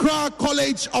by Accra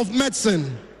College of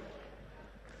Medicine.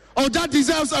 Oh, that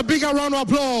deserves a bigger round of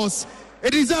applause.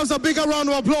 It deserves a bigger round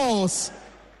of applause.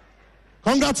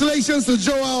 Congratulations to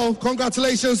Joel.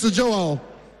 Congratulations to Joel.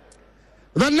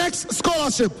 The next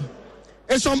scholarship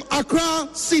is from Accra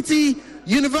City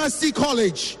University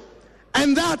College,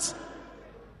 and that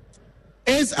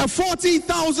is a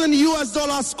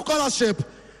 $40,000 scholarship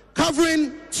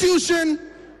covering tuition,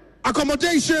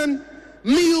 accommodation,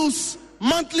 meals,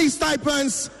 monthly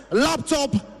stipends,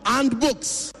 laptop, and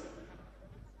books.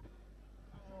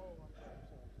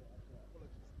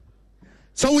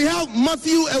 So we have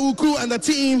Matthew Ewuku and the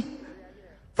team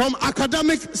from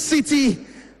Academic City.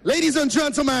 Ladies and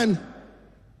gentlemen,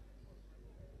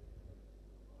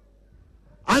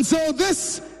 and so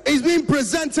this is being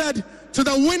presented to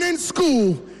the winning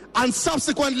school, and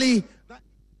subsequently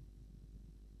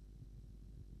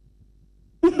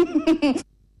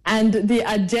and the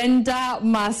agenda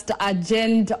must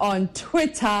agenda on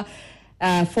Twitter.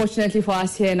 Fortunately for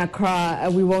us here in Accra,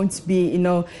 we won't be,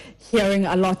 hearing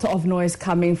a lot of noise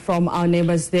coming from our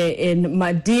neighbors there in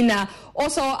Medina.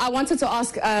 Also, I wanted to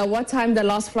ask what time the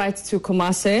last flight to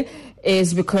Kumasi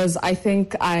is, because I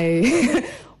think I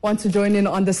want to join in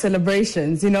on the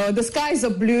celebrations. The skies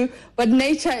are blue, but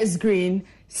nature is green.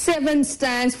 7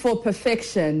 stands for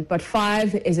perfection, but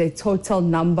 5 is a total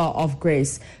number of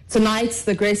grace. Tonight,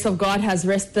 the grace of God has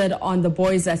rested on the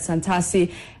boys at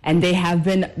Santasi, and they have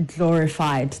been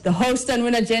glorified. The host and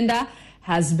win agenda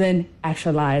has been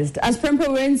actualized. As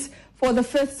Prempeh wins for the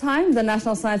 5th time, the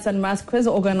National Science and Maths Quiz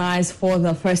organized for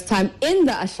the first time in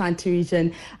the Ashanti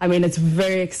region. I mean, it's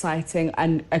very exciting,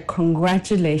 and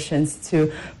congratulations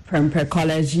to Prempeh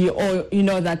College. You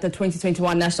know that the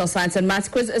 2021 National Science and Maths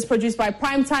Quiz is produced by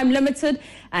Primetime Limited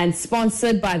and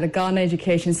sponsored by the Ghana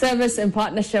Education Service in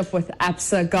partnership with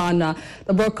APSA Ghana.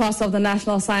 The broadcast of the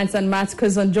National Science and Maths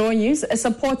Quiz on Joy News is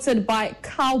supported by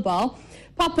Cowbell,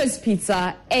 Papa's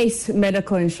Pizza, Ace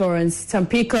Medical Insurance,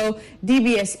 Tampico,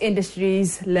 DBS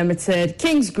Industries Limited,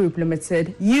 Kings Group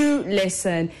Limited, You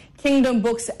Listen, Kingdom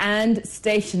Books and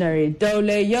Stationery, Dole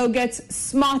Yogurt,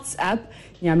 Smarts App,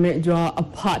 Nyamidwa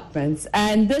Apartments.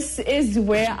 And this is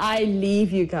where I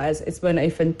leave you guys. It's been a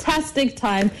fantastic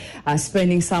time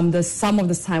spending some of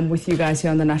this time with you guys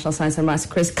here on the National Science and Maths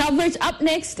Quiz coverage. Up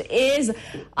next is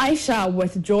Aisha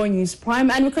with Joy News Prime,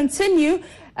 and we continue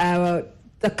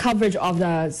the coverage of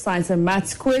the Science and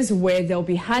Maths Quiz, where they'll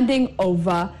be handing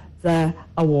over the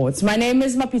awards. My name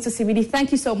is Mapita CBD.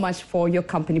 Thank you so much for your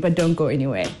company, but don't go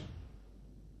anywhere.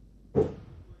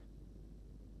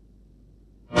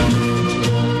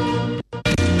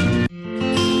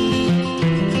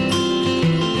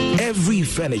 Every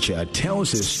furniture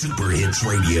tells us Super Hits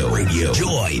Radio.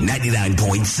 Joy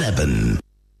 99.7.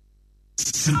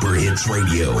 Super Hits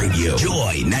Radio.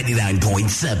 Joy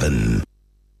 99.7.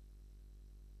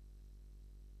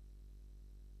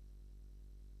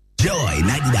 Joy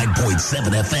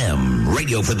 99.7 FM.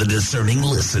 Radio for the discerning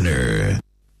listener.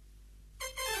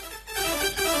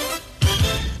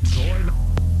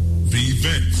 The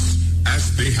events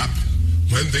as they happen,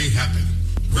 when they happen,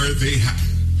 where they happen.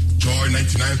 Joy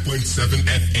 99.7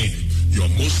 FM, your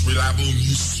most reliable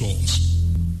news source.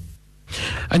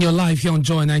 And you're live here on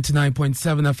Joy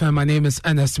 99.7 FM. My name is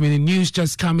Ernest. News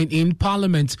just coming in.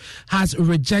 Parliament has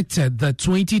rejected the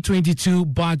 2022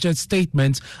 budget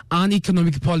statement and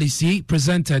economic policy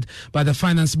presented by the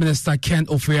Finance Minister Ken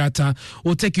Ofori-Atta.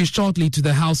 We'll take you shortly to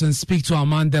the House and speak to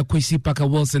Amanda Kwesi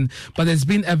Parker-Wilson. But there's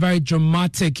been a very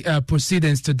dramatic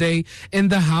proceedings today in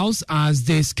the House as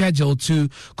they schedule to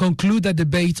conclude the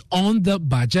debate on the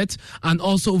budget and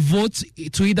also vote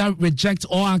to either reject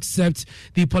or accept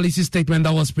the policy statement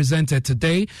that was presented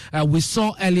today. We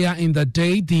saw earlier in the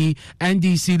day the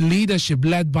NDC leadership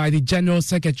led by the General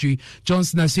Secretary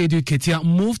Johnson Asiedu Ketia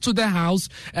moved to the House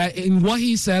in what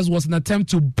he says was an attempt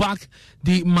to back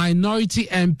the minority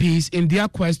MPs in their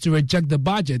quest to reject the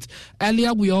budget.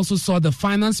 Earlier we also saw the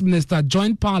Finance Minister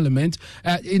join Parliament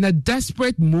in a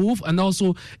desperate move and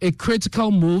also a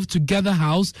critical move to get the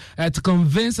House to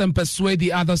convince and persuade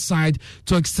the other side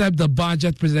to accept the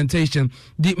budget presentation.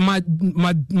 The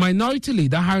minority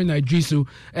leader Harry Idrisu,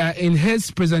 in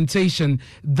his presentation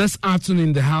this afternoon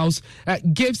in the House,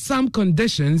 gave some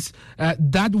conditions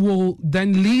that will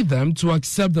then lead them to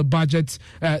accept the budget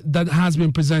that has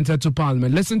been presented to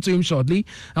Parliament. Listen to him shortly,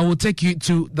 and we'll take you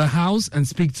to the House and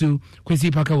speak to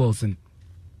Kwesi Parker-Wilson.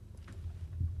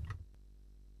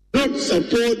 Not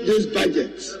support this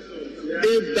budget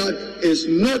if that is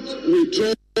not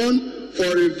withdrawn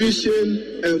for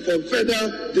revision and for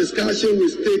further discussion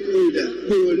with stakeholders.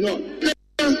 We will not.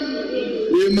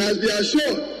 We must be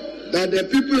assured that the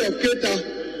people of Keta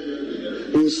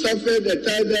who suffer the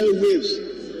tidal waves,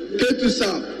 Ketu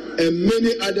South and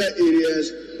many other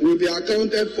areas will be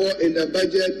accounted for in the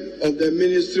budget of the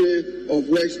Ministry of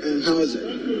Works and Housing.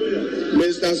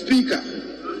 Mr. Speaker,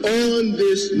 on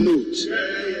this note,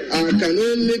 I can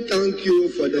only thank you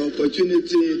for the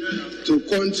opportunity to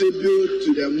contribute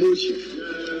to the motion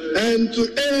and to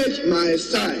urge my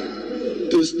side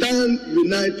to stand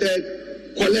united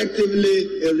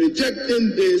collectively in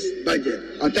rejecting this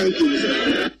budget. I thank you,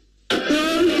 Mr.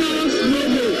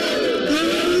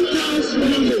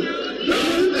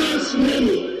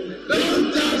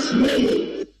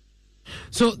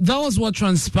 So that was what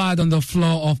transpired on the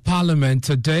floor of Parliament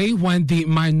today when the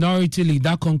minority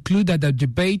leader concluded the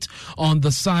debate on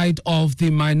the side of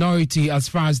the minority as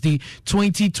far as the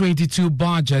 2022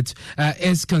 budget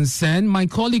is concerned. My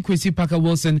colleague Kwesi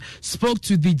Parker-Wilson spoke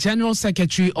to the General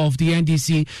Secretary of the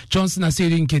NDC, Johnson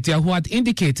Asiedu Ketia, who had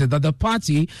indicated that the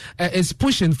party is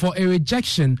pushing for a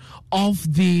rejection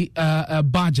of the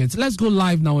budget. Let's go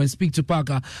live now and speak to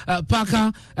Parker.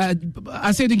 Parker,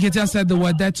 Asiedu Ketia said they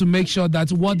were there to make sure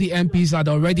that what the MPs had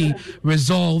already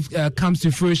resolved comes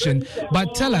to fruition.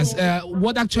 But tell us,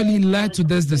 what actually led to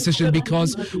this decision?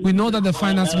 Because we know that the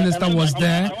Finance Minister was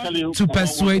there to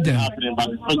persuade them. But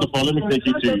first of all, let me take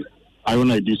you to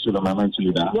Haruna Idrisu, the minority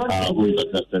leader, who is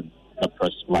addressing the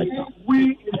press right now.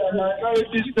 We in the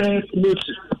minority said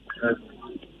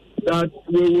that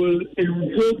we will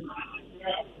invoke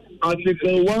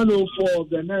Article 104 of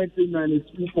the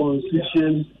 1992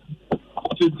 Constitution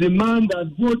to demand that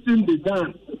voting be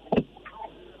done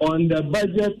on the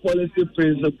budget policy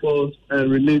principles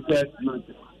and related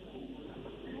matters.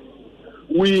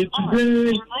 We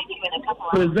today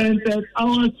presented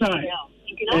our side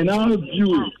and our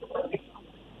view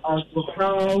as to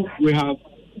how we have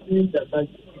seen the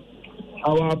budget,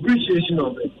 our appreciation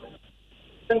of it.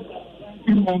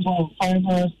 Member of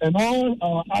Finance and all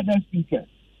our other speakers,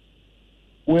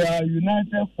 we are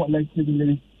united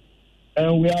collectively.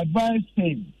 And we advise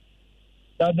him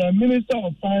that the Minister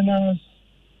of Finance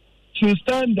should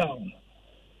stand down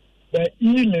the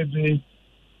e-levy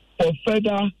for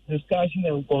further discussion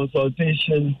and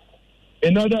consultation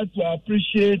in order to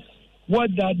appreciate what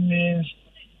that means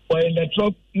for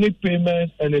electronic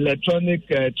payments and electronic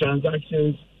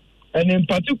transactions, and in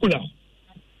particular,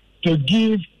 to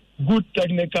give good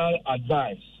technical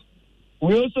advice.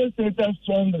 We also stated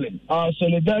strongly our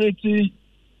solidarity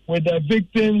with the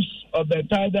victims of the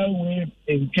tidal wave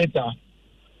in Keta.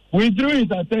 We drew his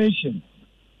attention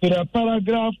to the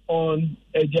paragraph on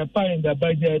Japan in the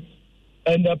budget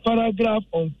and the paragraph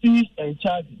on fees and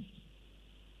charges.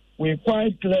 We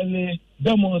quite clearly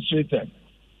demonstrated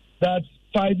that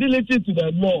fidelity to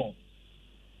the law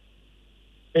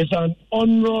is an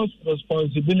onerous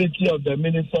responsibility of the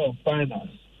Minister of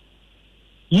Finance.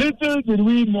 Little did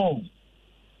we know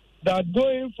that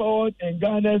going forward in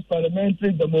Ghana's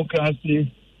parliamentary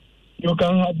democracy, you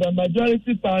can have the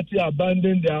majority party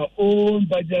abandon their own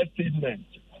budget statement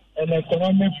and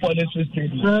economic policy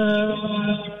statement.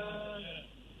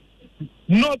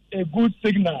 Not a good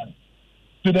signal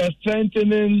to the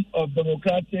strengthening of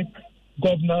democratic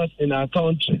governance in our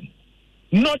country.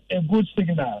 Not a good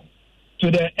signal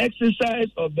to the exercise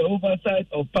of the oversight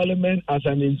of Parliament as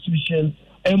an institution,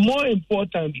 and more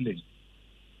importantly,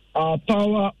 our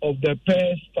power of the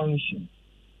purse function.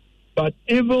 But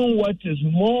even what is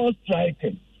more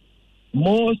striking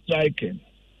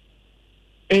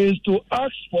is to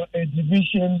ask for a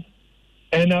division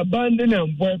and abandon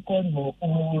and boycott your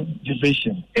own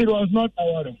division. It was not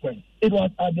our request. It was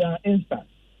at their instance.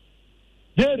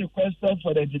 They requested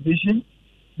for the division.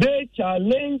 They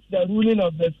challenged the ruling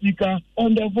of the Speaker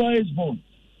on the voice vote.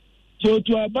 So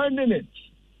to abandon it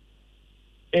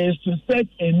is to set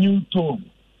a new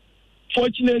tone.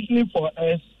 Fortunately for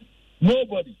us,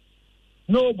 nobody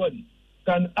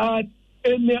can add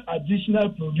any additional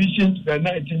provision to the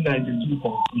 1992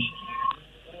 Constitution.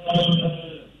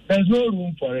 There's no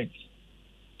room for it.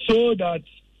 So that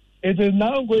it is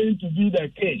now going to be the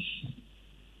case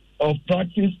of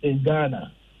practice in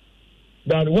Ghana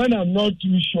that when I'm not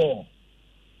too sure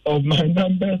of my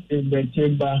numbers in the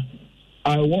chamber,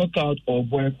 I walk out or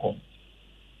boycott.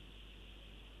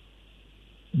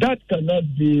 That cannot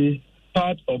be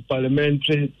part of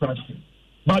parliamentary practice.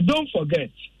 But don't forget,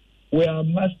 we are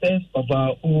masters of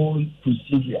our own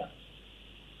procedure.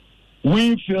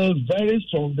 We feel very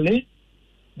strongly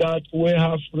that we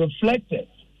have reflected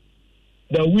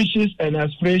the wishes and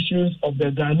aspirations of the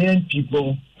Ghanaian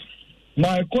people.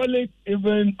 My colleague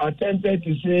even attempted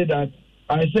to say that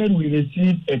I said we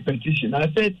received a petition.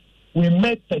 I said we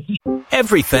met petition.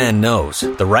 Every fan knows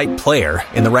the right player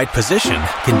in the right position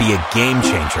can be a game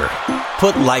changer.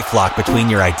 Put LifeLock between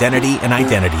your identity and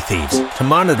identity thieves to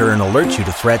monitor and alert you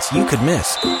to threats you could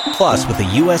miss. Plus, with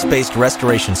a U.S.-based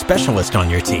restoration specialist on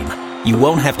your team, you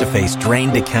won't have to face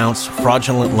drained accounts,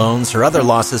 fraudulent loans, or other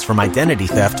losses from identity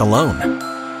theft alone.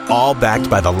 All backed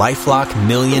by the LifeLock $1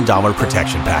 Million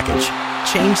Protection Package.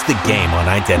 Change the game on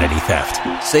identity theft.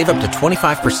 Save up to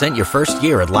 25% your first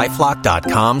year at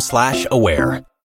LifeLock.com/aware.